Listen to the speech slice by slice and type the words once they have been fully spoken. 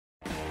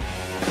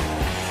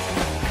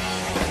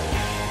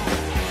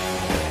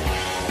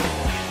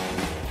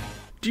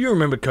you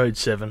remember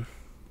Codeseven,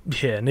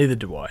 yeah, neither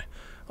do I.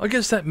 I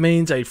guess that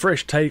means a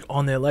fresh take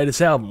on their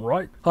latest album,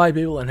 right? Hi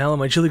people, and hello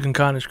my Chili Con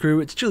Carnage crew,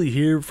 it's Chili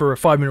here for a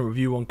 5-minute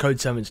review on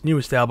Codeseven's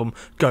newest album,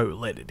 Go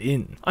Let It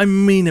In. I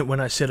mean it when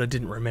I said I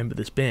didn't remember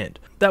this band.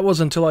 That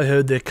was until I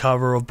heard their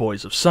cover of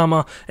Boys of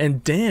Summer,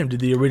 and damn did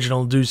the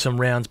original do some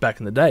rounds back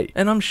in the day.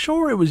 And I'm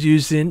sure it was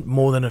used in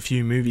more than a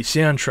few movie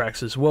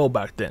soundtracks as well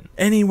back then.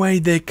 Anyway,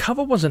 their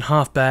cover wasn't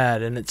half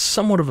bad, and it's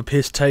somewhat of a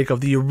piss take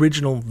of the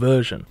original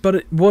version. But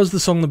it was the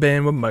song the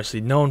band were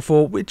mostly known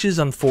for, which is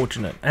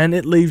unfortunate, and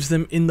it leaves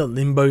them in the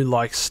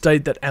limbo-like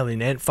state that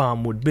Alien Ant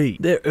Farm would be.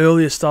 Their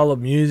earlier style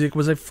of music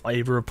was a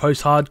flavour of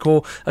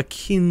post-hardcore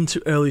akin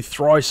to early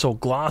Thrice or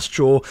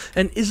Glassjaw,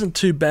 and isn't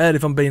too bad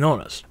if I'm being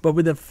honest. But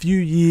with a few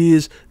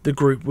years, the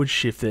group would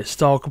shift their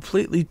style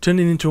completely,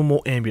 turning into a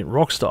more ambient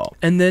rock style.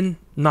 And then,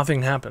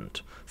 nothing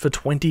happened. For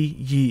 20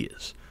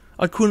 years.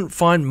 I couldn't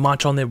find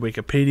much on their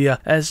Wikipedia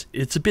as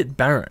it's a bit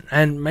barren,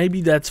 and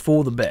maybe that's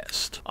for the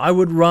best. I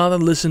would rather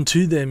listen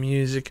to their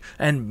music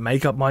and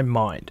make up my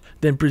mind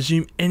than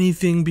presume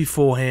anything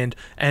beforehand.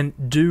 And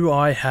do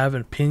I have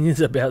opinions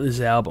about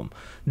this album,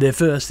 their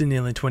first in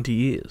nearly 20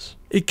 years?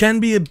 It can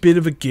be a bit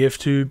of a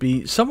gift to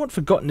be somewhat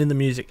forgotten in the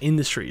music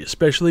industry,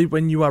 especially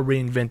when you are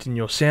reinventing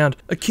your sound,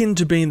 akin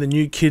to being the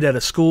new kid at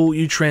a school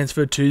you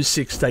transferred to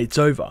 6 states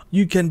over.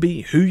 You can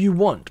be who you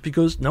want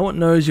because no one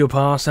knows your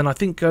past, and I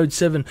think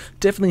Codeseven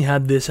definitely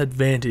had this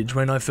advantage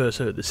when I first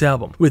heard this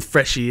album. With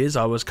fresh ears,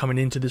 I was coming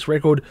into this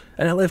record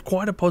and it left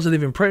quite a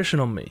positive impression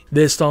on me.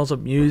 Their styles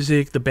of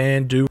music, the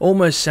band do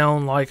almost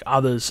sound like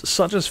others,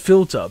 such as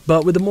Filter,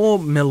 but with a more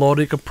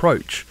melodic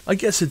approach. I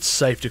guess it's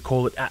safe to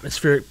call it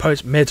atmospheric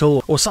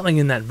post-metal or something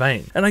in that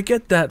vein, and I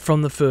get that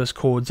from the first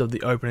chords of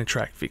the opening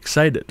track,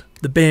 Fixated.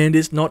 The band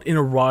is not in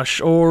a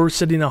rush or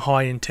setting a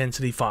high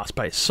intensity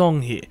fast-paced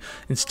song here.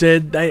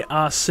 Instead, they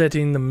are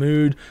setting the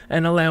mood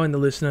and allowing the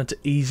listener to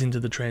ease into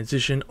the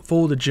transition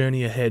for the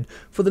journey ahead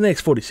for the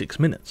next 46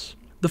 minutes.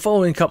 The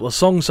following couple of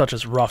songs such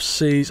as Rough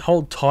Seas,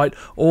 Hold Tight,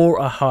 or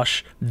A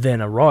Hush, Then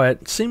a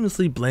Riot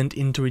seamlessly blend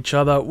into each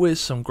other with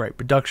some great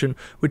production,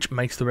 which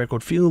makes the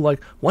record feel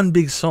like one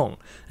big song,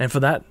 and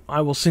for that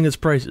I will sing its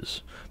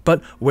praises.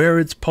 But where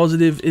it's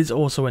positive is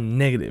also a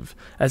negative,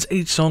 as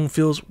each song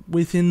feels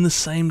within the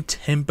same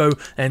tempo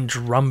and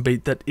drum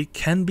beat that it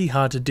can be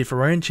hard to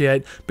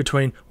differentiate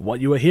between what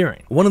you are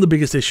hearing. One of the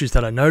biggest issues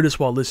that I noticed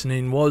while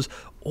listening was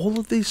all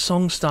of these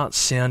songs start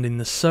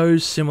sounding so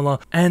similar,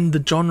 and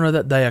the genre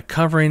that they are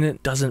covering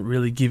it doesn't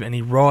really give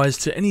any rise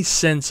to any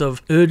sense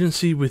of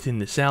urgency within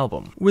this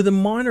album, with a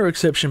minor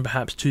exception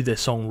perhaps to their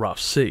song Rough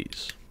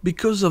Seas.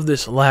 Because of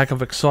this lack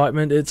of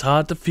excitement, it's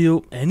hard to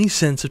feel any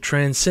sense of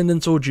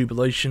transcendence or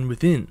jubilation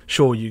within.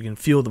 Sure, you can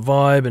feel the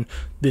vibe, and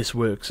this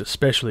works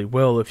especially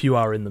well if you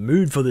are in the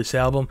mood for this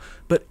album,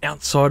 but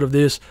outside of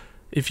this,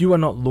 if you are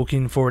not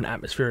looking for an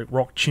atmospheric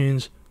rock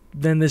tunes,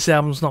 then this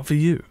album's not for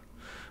you.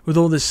 With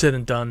all this said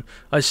and done,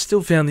 I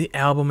still found the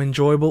album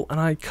enjoyable, and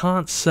I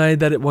can't say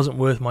that it wasn't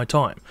worth my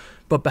time.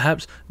 But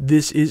perhaps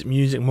this is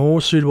music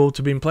more suitable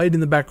to being played in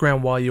the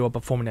background while you are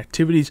performing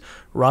activities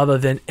rather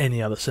than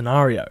any other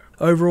scenario.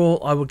 Overall,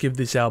 I will give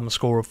this album a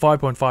score of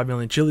 5.5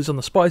 million chilies on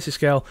the spicy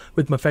scale,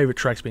 with my favourite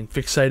tracks being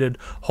Fixated,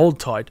 Hold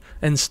Tight,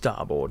 and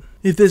Starboard.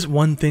 If there's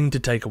one thing to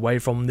take away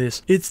from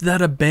this, it's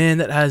that a band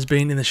that has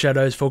been in the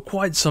shadows for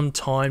quite some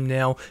time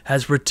now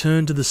has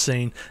returned to the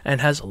scene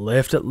and has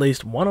left at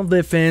least one of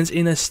their fans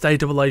in a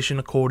state of elation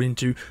according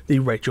to the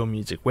Rate Your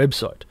Music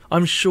website.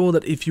 I'm sure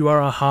that if you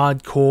are a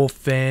hardcore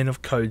fan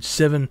of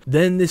Codeseven,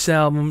 then this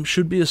album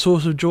should be a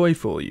source of joy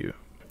for you.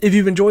 If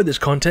you've enjoyed this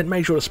content,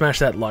 make sure to smash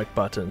that like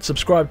button,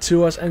 subscribe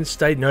to us, and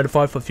stay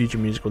notified for future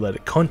music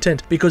related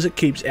content because it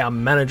keeps our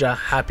manager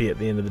happy at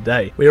the end of the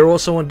day. We are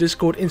also on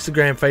Discord,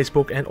 Instagram,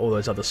 Facebook, and all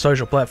those other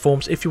social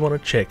platforms if you want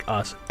to check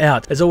us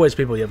out. As always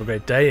people, you have a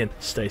great day and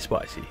stay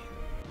spicy.